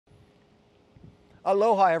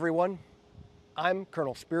Aloha, everyone. I'm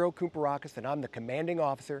Colonel Speros Koumparakis, and I'm the commanding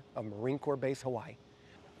officer of Marine Corps Base Hawaii.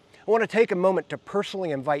 I want to take a moment to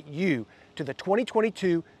personally invite you to the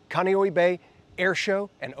 2022 Kaneohe Bay Air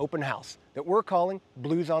Show and Open House that we're calling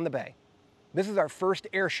Blues on the Bay. This is our first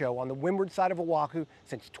air show on the windward side of Oahu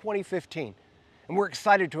since 2015, and we're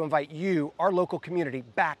excited to invite you, our local community,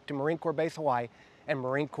 back to Marine Corps Base Hawaii and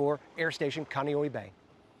Marine Corps Air Station Kaneohe Bay.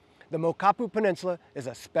 The Mokapu Peninsula is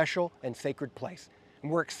a special and sacred place, and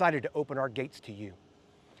we're excited to open our gates to you.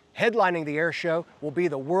 Headlining the air show will be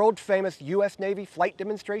the world-famous U.S. Navy flight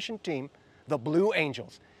demonstration team, the Blue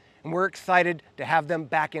Angels, and we're excited to have them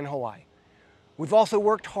back in Hawaii. We've also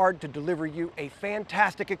worked hard to deliver you a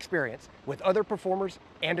fantastic experience with other performers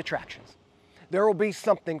and attractions. There will be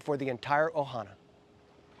something for the entire ohana.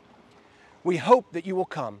 We hope that you will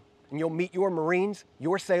come and you'll meet your Marines,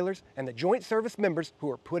 your sailors, and the joint service members who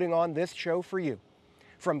are putting on this show for you.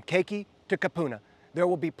 From Keiki to Kapuna, there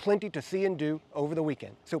will be plenty to see and do over the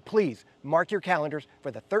weekend. So please mark your calendars for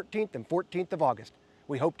the 13th and 14th of August.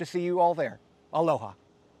 We hope to see you all there. Aloha.